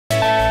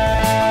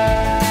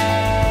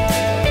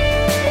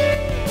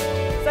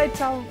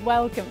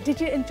welcome.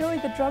 Did you enjoy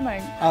the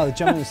drumming? Oh, the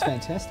drumming was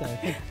fantastic.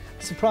 I'm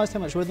surprised how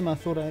much rhythm I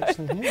thought I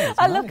actually had.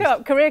 I look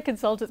up, career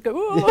consultants go,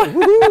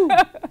 ooh.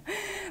 Yeah,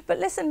 But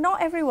listen,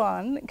 not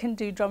everyone can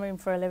do drumming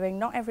for a living.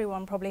 Not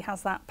everyone probably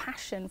has that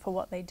passion for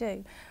what they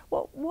do.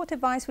 What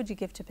advice would you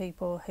give to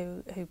people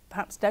who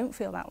perhaps don't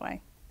feel that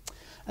way?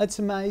 it's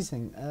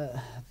amazing.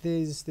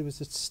 There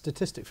was a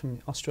statistic from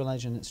the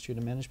Australasian Institute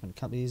of Management a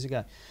couple of years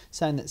ago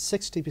saying that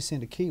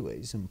 60% of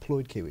Kiwis,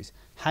 employed Kiwis,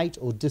 hate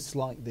or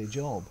dislike their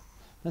job.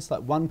 That's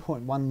like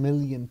 1.1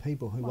 million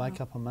people who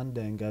wake up on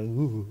Monday and go,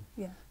 ooh,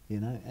 you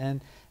know.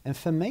 And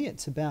for me,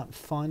 it's about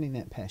finding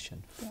that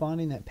passion,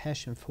 finding that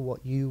passion for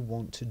what you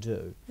want to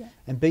do,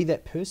 and be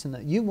that person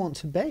that you want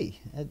to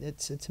be.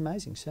 It's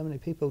amazing. So many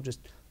people just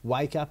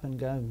wake up and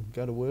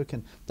go to work,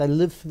 and they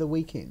live for the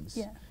weekends.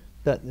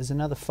 But there's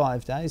another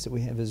 5 days that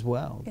we have as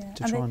well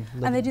to try and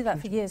live. And they do that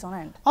for years on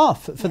end. Oh,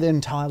 for their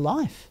entire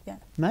life.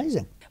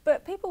 Amazing.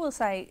 But people will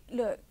say,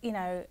 look, you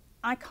know,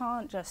 I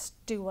can't just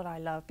do what I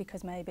love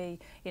because maybe,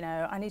 you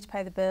know, I need to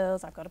pay the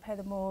bills, I've got to pay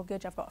the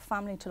mortgage, I've got a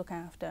family to look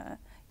after.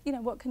 You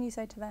know, what can you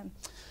say to them?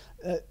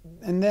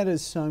 And that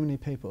is so many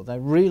people. They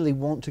really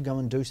want to go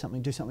and do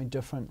something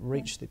different,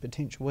 reach their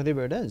potential,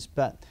 whatever it is,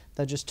 but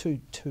they're just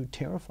too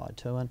terrified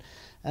to. And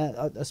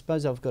I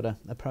suppose I've got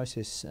a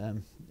process,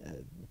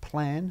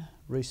 plan,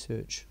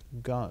 research,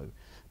 go.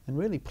 And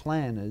really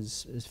plan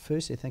is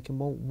firstly thinking,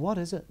 well, what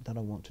is it that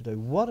I want to do?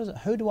 What is it?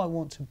 Who do I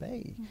want to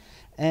be?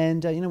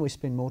 And you know, we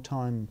spend more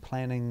time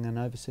planning an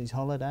overseas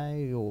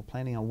holiday or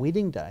planning our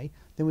wedding day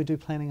than we do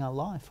planning our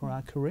life or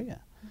our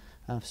career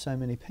for so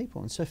many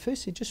people. And so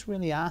firstly, just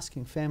really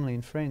asking family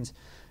and friends,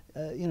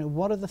 you know,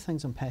 what are the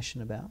things I'm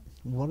passionate about?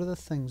 What are the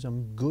things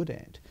I'm good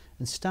at?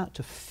 And start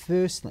to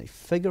firstly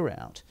figure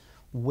out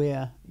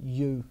where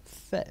you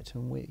fit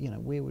and where, you know,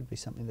 where would be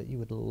something that you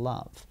would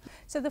love.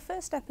 So the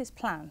first step is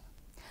plan.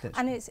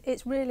 And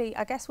it's really,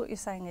 I guess what you're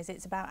saying is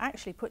it's about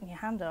actually putting your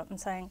hand up and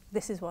saying,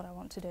 this is what I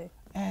want to do.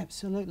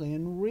 Absolutely,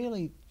 and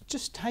really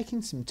just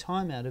taking some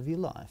time out of your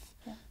life.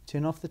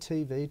 Turn off the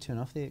TV, turn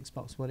off the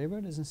Xbox, whatever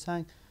it is, and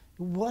saying,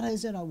 what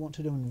is it I want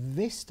to do?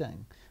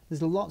 Investing.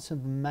 There's lots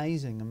of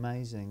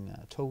amazing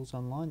tools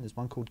online. There's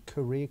one called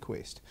Career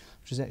Quest,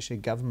 which is actually a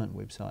government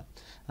website.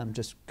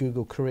 Just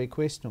Google Career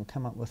Quest and it'll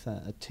come up with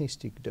a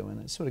test you can do,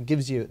 and it sort of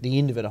gives you at the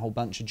end of it a whole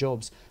bunch of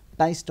jobs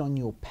based on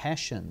your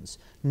passions,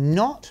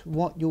 not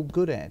what you're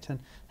good at. And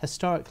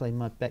historically,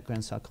 my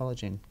background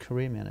psychology and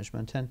career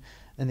management, and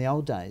in the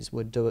old days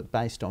would do it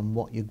based on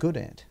what you're good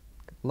at.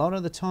 A lot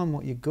of the time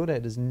what you're good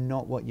at is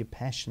not what you're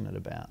passionate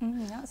about.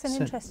 That's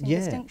an interesting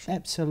distinction. Yeah,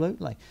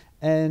 absolutely.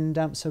 And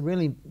so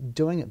really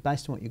doing it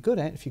based on what you're good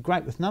at. If you're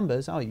great with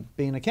numbers, oh, you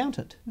be an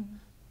accountant.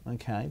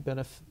 Okay, but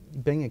if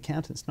being an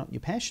accountant's not your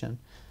passion,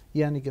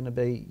 you're only going to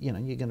be, you know,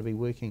 you're going to be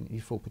working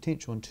your full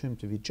potential in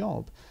terms of your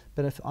job.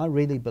 But if I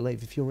really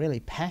believe, if you're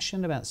really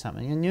passionate about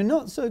something and you're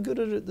not so good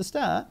at it at the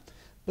start,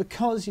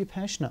 because you're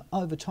passionate,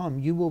 over time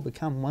you will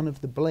become one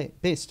of the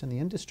best in the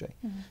industry,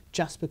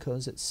 just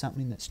because it's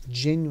something that's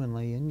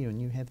genuinely in you and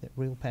you have that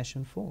real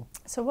passion for.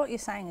 So what you're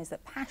saying is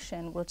that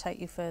passion will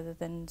take you further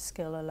than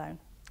skill alone.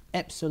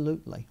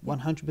 Absolutely,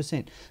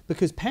 100%.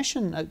 Because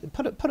passion,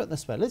 put it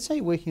this way, let's say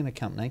you're working in a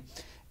company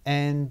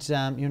and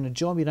you're in a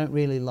job you don't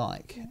really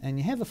like, and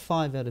you have a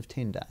 5 out of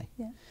 10 day.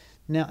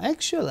 Now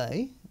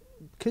actually,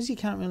 because you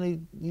can't really,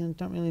 you know,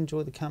 don't really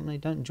enjoy the company,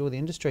 don't enjoy the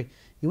industry,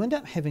 you end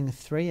up having a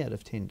 3 out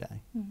of 10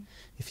 day.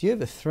 If you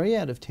have a 3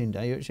 out of 10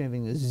 day, you're actually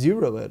having a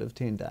 0 out of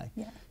 10 day.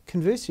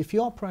 Conversely, if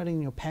you're operating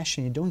in your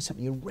passion, you're doing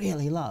something you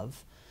really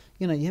love,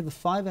 you know, you have a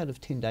 5 out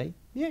of 10 day,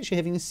 you're actually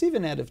having a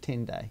 7 out of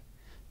 10 day,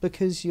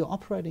 because you're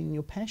operating in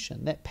your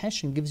passion. That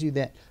passion gives you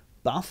that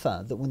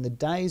buffer that when the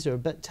days are a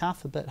bit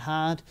tough, a bit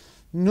hard,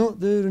 not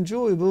that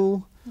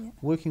enjoyable,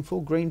 working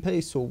for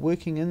Greenpeace or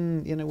working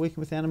in, you know, working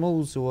with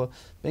animals or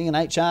being an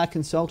HR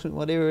consultant,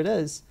 whatever it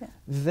is,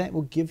 that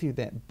will give you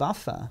that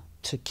buffer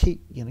to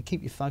keep, you know,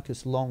 keep your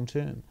focus long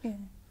term,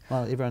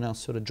 while everyone else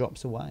sort of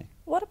drops away.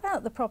 What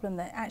about the problem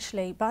that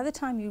actually by the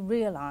time you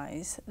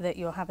realise that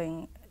you're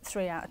having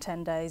 3 out of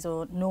 10 days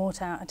or 0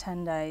 out of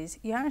 10 days,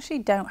 you actually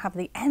don't have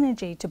the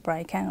energy to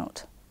break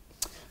out?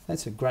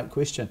 That's a great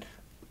question.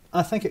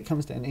 I think it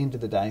comes down to the end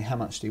of the day, how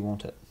much do you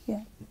want it?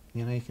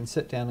 You know, you can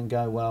sit down and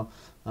go, well,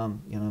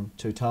 you know, I'm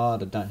too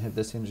tired, I don't have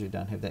this energy,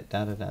 don't have that,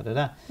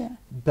 da-da-da-da-da.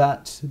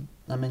 But,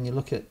 I mean, you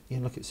look at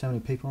so many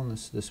people in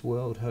this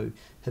world who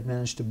have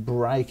managed to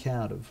break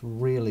out of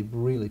really,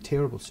 really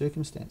terrible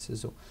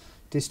circumstances or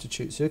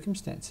destitute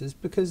circumstances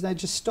because they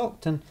just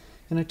stopped and,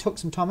 you know, took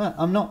some time out.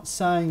 I'm not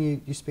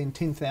saying you spend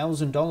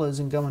 $10,000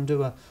 and go and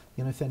do a,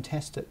 you know,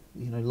 fantastic,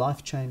 you know,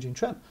 life-changing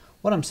trip.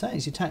 What I'm saying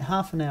is you take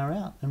half an hour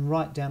out and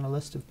write down a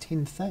list of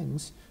 10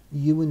 things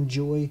you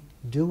enjoy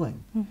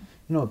doing. You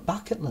know, a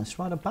bucket list,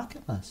 write a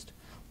bucket list.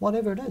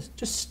 Whatever it is,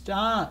 just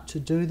start to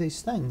do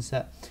these things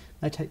that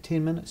may take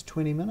 10 minutes,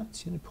 20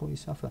 minutes, you know, pour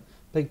yourself a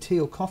big tea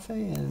or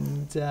coffee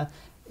and,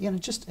 you know,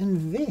 just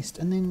invest,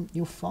 and then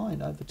you'll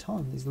find over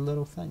time these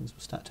little things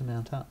will start to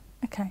mount up.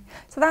 Okay,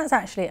 so that's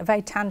actually a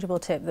very tangible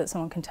tip that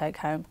someone can take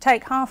home.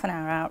 Take half an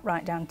hour out,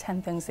 write down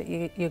 10 things that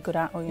you're good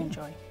at or you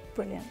enjoy.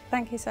 Brilliant.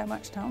 Thank you so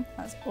much, Tom.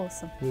 That's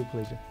awesome. Real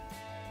pleasure.